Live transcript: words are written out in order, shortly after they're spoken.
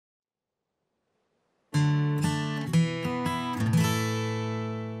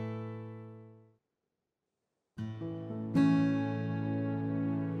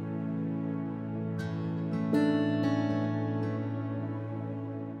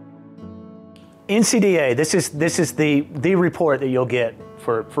NCDA, this is the report that you'll get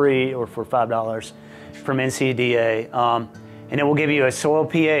for free or for $5 from NCDA. And it will give you a soil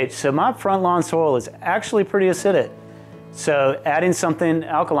pH. So my front lawn soil is actually pretty acidic. So adding something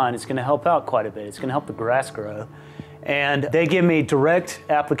alkaline is gonna help out quite a bit. It's gonna help the grass grow. And they give me direct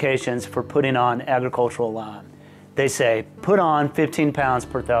applications for putting on agricultural lime. They say, put on 15 pounds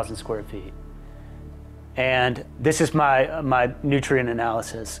per 1,000 square feet. And this is my nutrient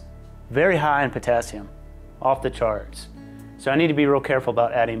analysis. Very high in potassium, off the charts. So I need to be real careful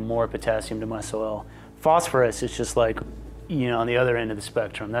about adding more potassium to my soil. Phosphorus is just like, you know, on the other end of the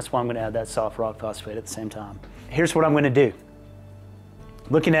spectrum. That's why I'm gonna add that soft rock phosphate at the same time. Here's what I'm gonna do.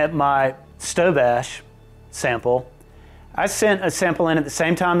 Looking at my stove ash sample, I sent a sample in at the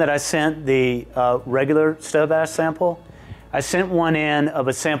same time that I sent the regular stove ash sample. I sent one in of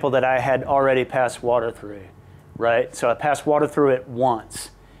a sample that I had already passed water through, right? So I passed water through it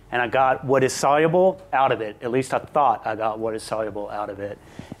once, and I got what is soluble out of it. At least I thought I got what is soluble out of it.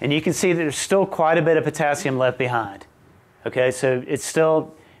 And you can see that there's still quite a bit of potassium left behind. Okay, so it's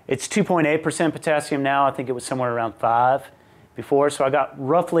 2.8% potassium now. I think it was somewhere around 5 before. So I got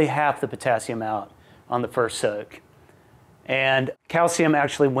roughly half the potassium out on the first soak. And calcium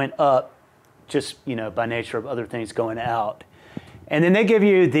actually went up just, you know, by nature of other things going out. And then they give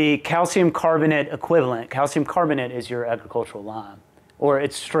you the calcium carbonate equivalent. Calcium carbonate is your agricultural lime, or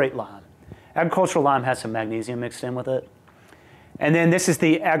it's straight lime. Agricultural lime has some magnesium mixed in with it. And then this is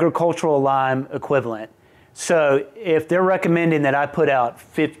the agricultural lime equivalent. So if they're recommending that I put out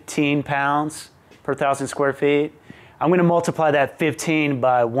 15 pounds per 1,000 square feet, I'm going to multiply that 15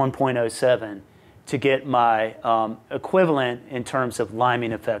 by 1.07 to get my equivalent in terms of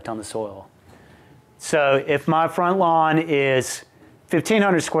liming effect on the soil. So if my front lawn is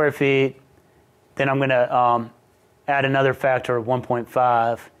 1,500 square feet, then I'm going to add another factor of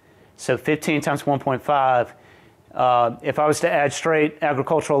 1.5. So 15 times 1.5. If I was to add straight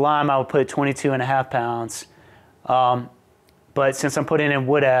agricultural lime, I would put 22.5 pounds. But since I'm putting in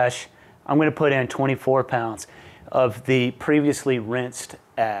wood ash, I'm going to put in 24 pounds of the previously rinsed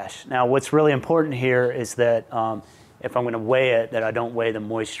ash. Now, what's really important here is that if I'm going to weigh it, that I don't weigh the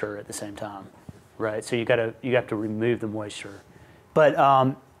moisture at the same time, right? So you have to remove the moisture.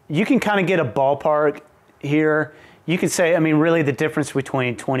 But you can kind of get a ballpark here. You can say, I mean, really the difference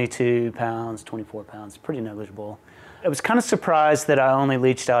between 22 pounds, 24 pounds, pretty negligible. I was kind of surprised that I only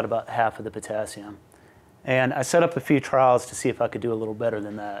leached out about half of the potassium. And I set up a few trials to see if I could do a little better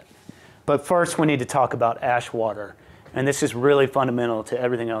than that. But first, we need to talk about ash water. And this is really fundamental to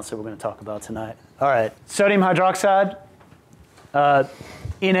everything else that we're going to talk about tonight. All right, sodium hydroxide,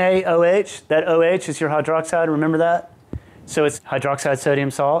 NaOH. That OH is your hydroxide, remember that? So it's hydroxide sodium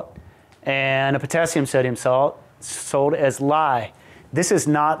salt and a potassium sodium salt sold as lye. This is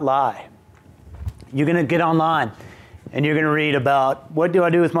not lye. You're going to get online and you're going to read about what do I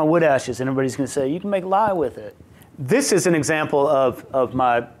do with my wood ashes, and everybody's going to say you can make lye with it. This is an example of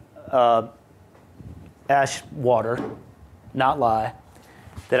my ash water, not lye,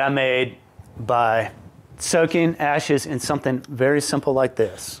 that I made by soaking ashes in something very simple like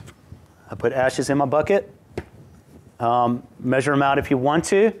this. I put ashes in my bucket, measure them out if you want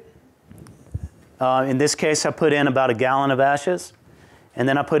to. In this case, I put in about a gallon of ashes, and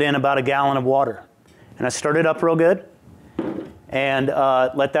then I put in about a gallon of water. And I stirred it up real good, and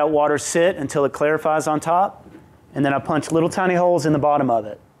let that water sit until it clarifies on top, and then I punch little tiny holes in the bottom of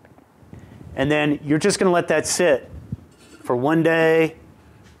it. And then you're just going to let that sit for 1 day,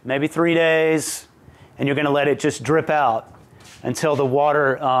 maybe 3 days, and you're going to let it just drip out until the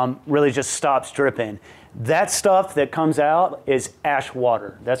water really just stops dripping. That stuff that comes out is ash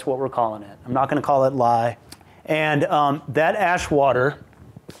water. That's what we're calling it. I'm not going to call it lye. And that ash water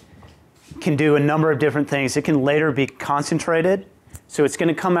can do a number of different things. It can later be concentrated, so it's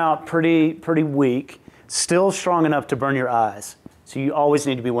going to come out pretty weak, still strong enough to burn your eyes. So you always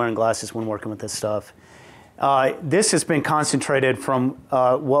need to be wearing glasses when working with this stuff. This has been concentrated from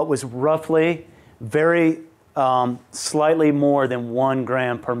what was roughly very slightly more than 1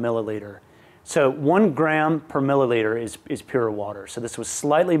 gram per milliliter. So 1 gram per milliliter is pure water. So this was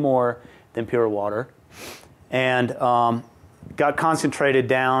slightly more than pure water, and got concentrated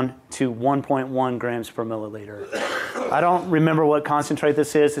down to 1.1 grams per milliliter. I don't remember what concentrate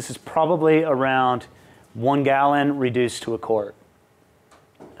this is. This is probably around 1 gallon reduced to a quart.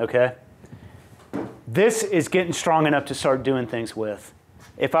 Okay? This is getting strong enough to start doing things with.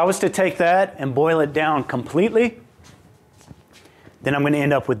 If I was to take that and boil it down completely, then I'm going to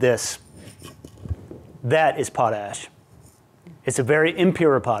end up with this. That is potash. It's a very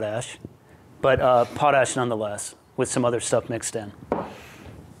impure potash, but potash nonetheless, with some other stuff mixed in.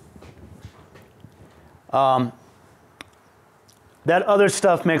 That other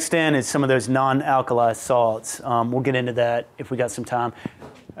stuff mixed in is some of those non-alkali salts. We'll get into that if we got some time.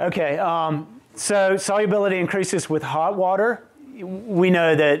 Okay, so solubility increases with hot water. We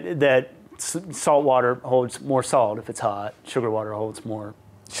know that salt water holds more salt if it's hot. Sugar water holds more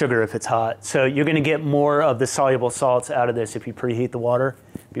sugar if it's hot. So you're going to get more of the soluble salts out of this if you preheat the water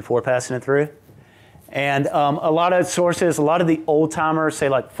before passing it through. And a lot of sources, a lot of the old timers, say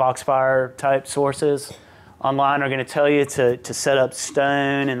like Foxfire type sources online, are going to tell you to set up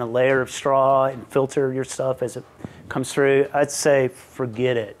stone and a layer of straw and filter your stuff as it comes through. I'd say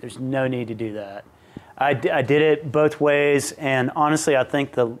forget it. There's no need to do that. I did it both ways, and honestly, I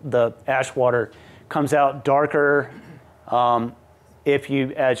think the ash water comes out darker if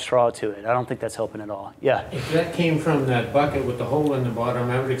you add straw to it. I don't think that's helping at all. Yeah? If that came from that bucket with the hole in the bottom,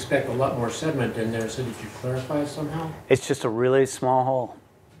 I would expect a lot more sediment in there. So did you clarify somehow? It's just a really small hole,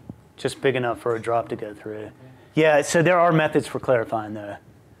 just big enough for a drop to go through. Yeah, so there are methods for clarifying though.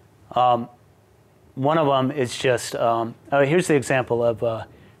 One of them is just, here's the example of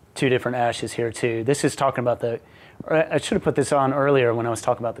two different ashes here too. This is talking about I should have put this on earlier when I was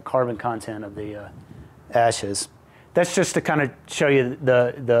talking about the carbon content of the ashes. That's just to kind of show you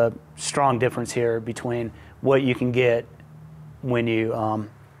the strong difference here between what you can get when you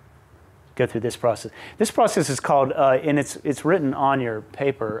go through this process. This process is called, and it's written on your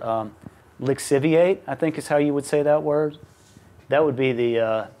paper, lixiviate, I think is how you would say that word. That would be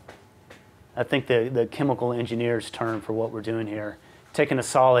the, I think the chemical engineer's term for what we're doing here. Taking a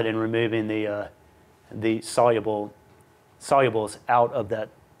solid and removing the solubles out of that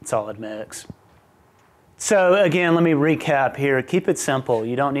solid mix. So again, let me recap here. Keep it simple.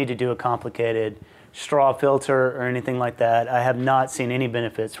 You don't need to do a complicated straw filter or anything like that. I have not seen any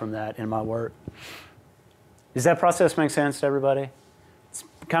benefits from that in my work. Does that process make sense to everybody? It's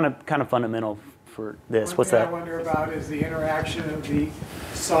kind of fundamental for this. What's that? One thing I wonder about is the interaction of the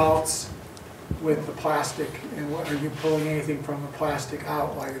salts with the plastic, and are you pulling anything from the plastic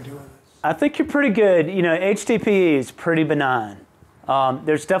out while you're doing this? I think you're pretty good. You know, HDPE is pretty benign.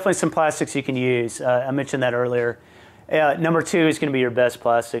 There's definitely some plastics you can use. I mentioned that earlier. Number two is going to be your best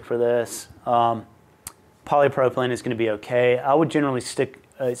plastic for this. Polypropylene is going to be okay. I would generally stay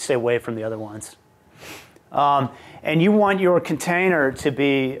away from the other ones. And you want your container to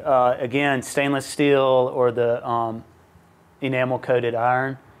be, again, stainless steel or the enamel-coated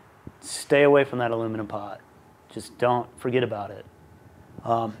iron. Stay away from that aluminum pot. Just don't forget about it.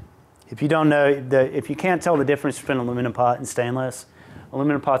 If you don't know, if you can't tell the difference between aluminum pot and stainless,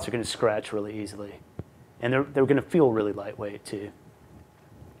 aluminum pots are going to scratch really easily. And they're going to feel really lightweight too.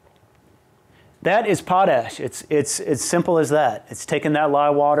 That is potash. It's as simple as that. It's taking that lye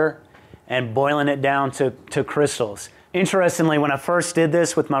water and boiling it down to crystals. Interestingly, when I first did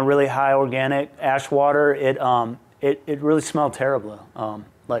this with my really high organic ash water, it really smelled terrible.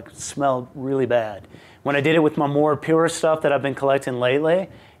 Like smelled really bad. When I did it with my more pure stuff that I've been collecting lately,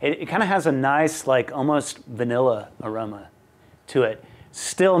 it kind of has a nice, like almost vanilla aroma to it.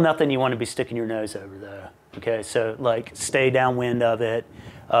 Still nothing you want to be sticking your nose over though. Okay, so like stay downwind of it.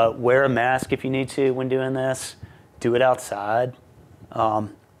 Wear a mask if you need to when doing this. Do it outside.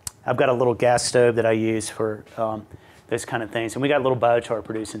 I've got a little gas stove that I use for those kind of things. And we got little biochar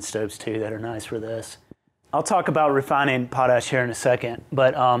producing stoves too that are nice for this. I'll talk about refining potash here in a second,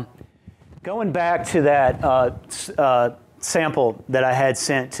 but going back to that sample that I had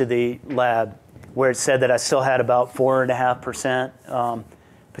sent to the lab where it said that I still had about 4.5%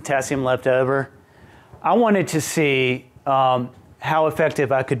 potassium left over, I wanted to see how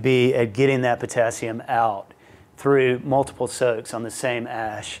effective I could be at getting that potassium out through multiple soaks on the same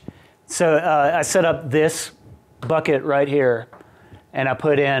ash. So I set up this bucket right here, and I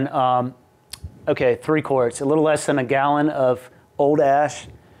put in 3 quarts, a little less than a gallon of old ash,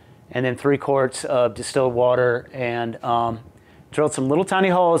 and then 3 quarts of distilled water, and drilled some little tiny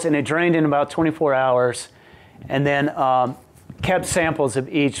holes, and it drained in about 24 hours, and then kept samples of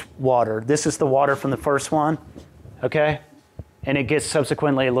each water. This is the water from the first one, okay? And it gets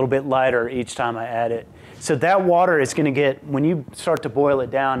subsequently a little bit lighter each time I add it. So that water is going to get, when you start to boil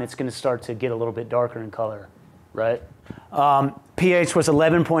it down, it's going to start to get a little bit darker in color, right? pH was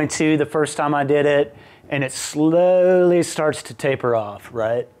 11.2 the first time I did it, and it slowly starts to taper off,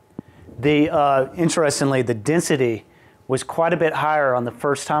 right? Interestingly, the density was quite a bit higher on the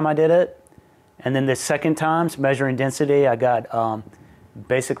first time I did it, and then the second times, measuring density, I got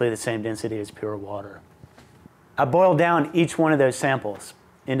basically the same density as pure water. I boiled down each one of those samples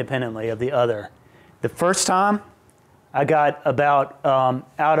independently of the other. The first time, I got about,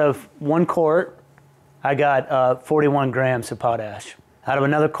 out of 1 quart, I got 41 grams of potash. Out of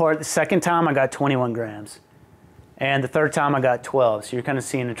another quart, the second time I got 21 grams. And the third time I got 12. So you're kind of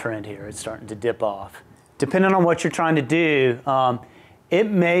seeing a trend here. It's starting to dip off. Depending on what you're trying to do, it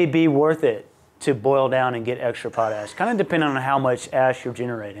may be worth it to boil down and get extra potash, kind of depending on how much ash you're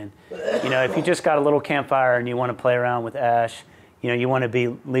generating. You know, if you just got a little campfire and you want to play around with ash, you know, you want to be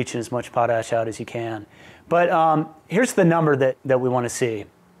leaching as much potash out as you can. But here's the number that we want to see.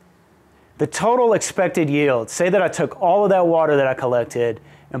 The total expected yield, say that I took all of that water that I collected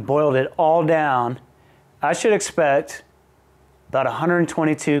and boiled it all down, I should expect about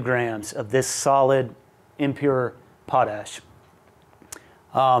 122 grams of this solid, impure potash.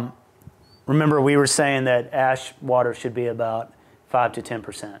 Remember, we were saying that ash water should be about 5 to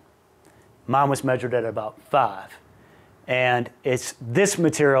 10%. Mine was measured at about 5. And this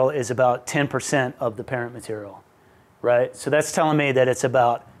material is about 10% of the parent material, right? So that's telling me that it's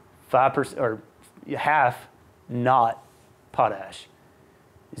about 5% or half not potash.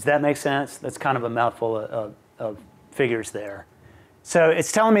 Does that make sense? That's kind of a mouthful of figures there. So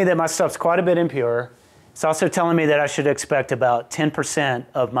it's telling me that my stuff's quite a bit impure. It's also telling me that I should expect about 10%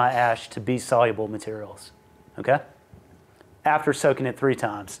 of my ash to be soluble materials, okay? After soaking it 3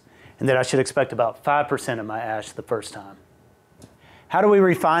 times. And that I should expect about 5% of my ash the first time. How do we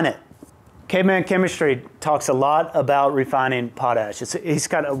refine it? Caveman Chemistry talks a lot about refining potash. He's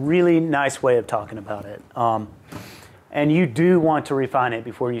got a really nice way of talking about it. And you do want to refine it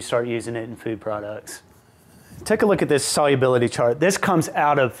before you start using it in food products. Take a look at this solubility chart. This comes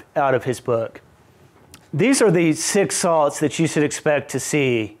out of his book. These are the 6 salts that you should expect to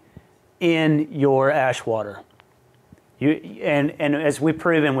see in your ash water. And as we've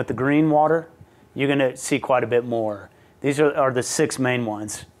proven with the green water, you're going to see quite a bit more. These are the 6 main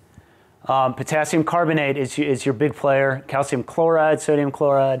ones. Potassium carbonate is your big player. Calcium chloride, sodium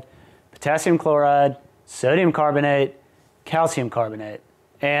chloride, potassium chloride, sodium carbonate, calcium carbonate.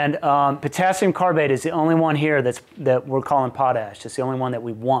 And potassium carbonate is the only one here that we're calling potash. It's the only one that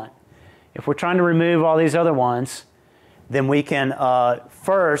we want. If we're trying to remove all these other ones, then we can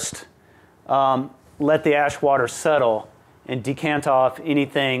first let the ash water settle and decant off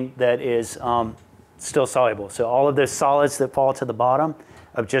anything that is still soluble. So all of those solids that fall to the bottom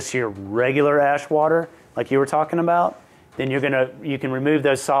of just your regular ash water, like you were talking about, then you can remove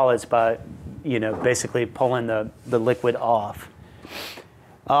those solids by, basically pulling the liquid off.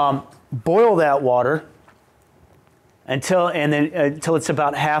 Boil that water until it's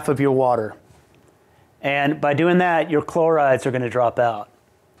about half of your water. And by doing that, your chlorides are going to drop out.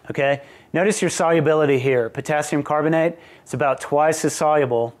 Okay? Notice your solubility here. Potassium carbonate is about twice as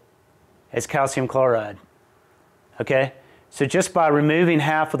soluble as calcium chloride. Okay? So just by removing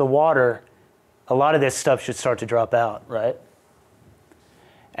half of the water, a lot of this stuff should start to drop out, right?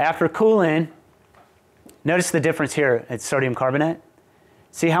 After cooling, notice the difference here at sodium carbonate.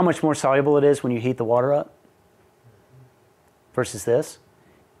 See how much more soluble it is when you heat the water up versus this?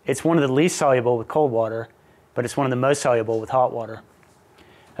 It's one of the least soluble with cold water, but it's one of the most soluble with hot water.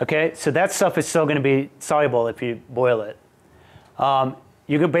 Okay, so that stuff is still going to be soluble if you boil it.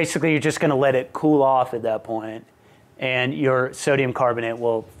 You're just going to let it cool off at that point, and your sodium carbonate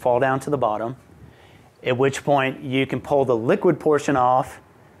will fall down to the bottom, at which point you can pull the liquid portion off,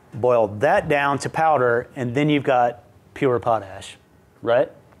 boil that down to powder, and then you've got pure potash,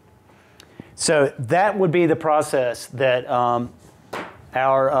 right? So that would be the process that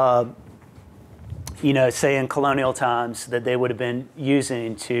say in colonial times, that they would have been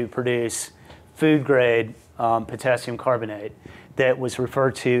using to produce food grade potassium carbonate that was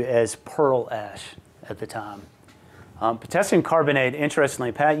referred to as pearl ash at the time. Potassium carbonate,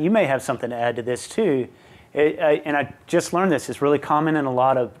 interestingly, Pat, you may have something to add to this too. And I just learned this, it's really common in a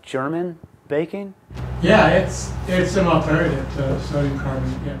lot of German baking. Yeah, it's an alternative to sodium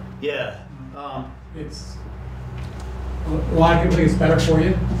carbonate, yeah. Yeah. It's a lot of people think it's better for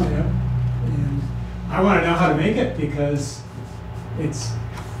you, and I want to know how to make it because it's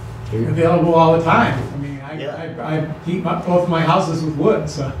available all the time. I mean, I heat both my houses with wood,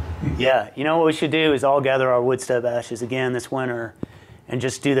 so. Yeah, you know what we should do is all gather our wood stove ashes again this winter and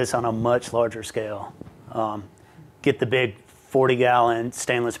just do this on a much larger scale. Get the big 40-gallon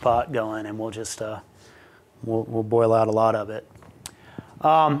stainless pot going, and we'll just we'll boil out a lot of it.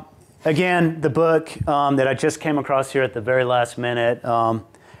 Again, the book that I just came across here at the very last minute,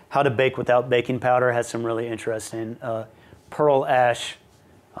 How to Bake Without Baking Powder, has some really interesting pearl ash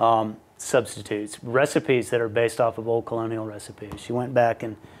substitutes, recipes that are based off of old colonial recipes. She went back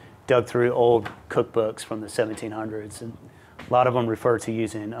and dug through old cookbooks from the 1700s, and a lot of them refer to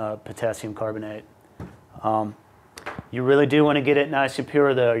using potassium carbonate. You really do want to get it nice and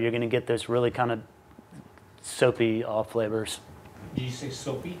pure, though. You're going to get those really kind of soapy off flavors. Did you say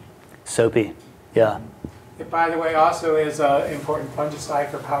soapy? Soapy, yeah. It, by the way, also is an important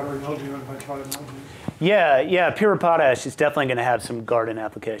fungicide for powdery mildew and bunch of other mildews. Yeah, pure potash is definitely going to have some garden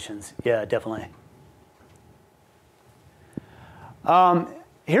applications. Yeah, definitely.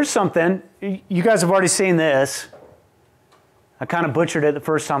 Here's something. You guys have already seen this. I kind of butchered it the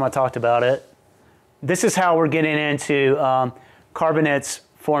first time I talked about it. This is how we're getting into carbonates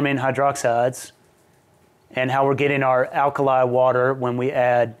forming hydroxides and how we're getting our alkali water when we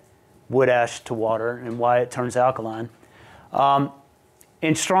add wood ash to water and why it turns alkaline.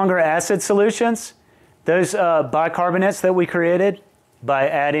 In stronger acid solutions, those bicarbonates that we created by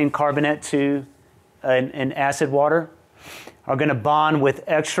adding carbonate to an acid water are going to bond with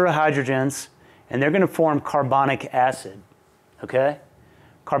extra hydrogens, and they're going to form carbonic acid, okay?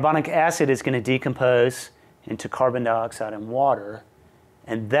 Carbonic acid is going to decompose into carbon dioxide and water,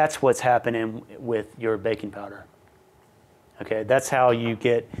 and that's what's happening with your baking powder. Okay, that's how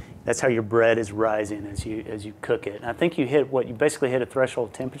your bread is rising as you cook it. And I think you basically hit a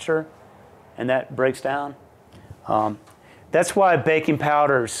threshold temperature, and that breaks down. That's why baking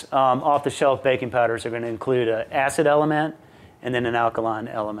powders, off-the-shelf baking powders, are going to include an acid element and then an alkaline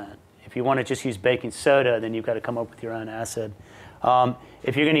element. If you want to just use baking soda, then you've got to come up with your own acid.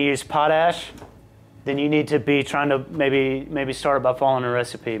 If you're going to use potash, then you need to be trying to maybe start by following a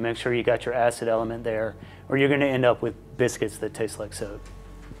recipe. Make sure you got your acid element there, or you're going to end up with biscuits that taste like soap.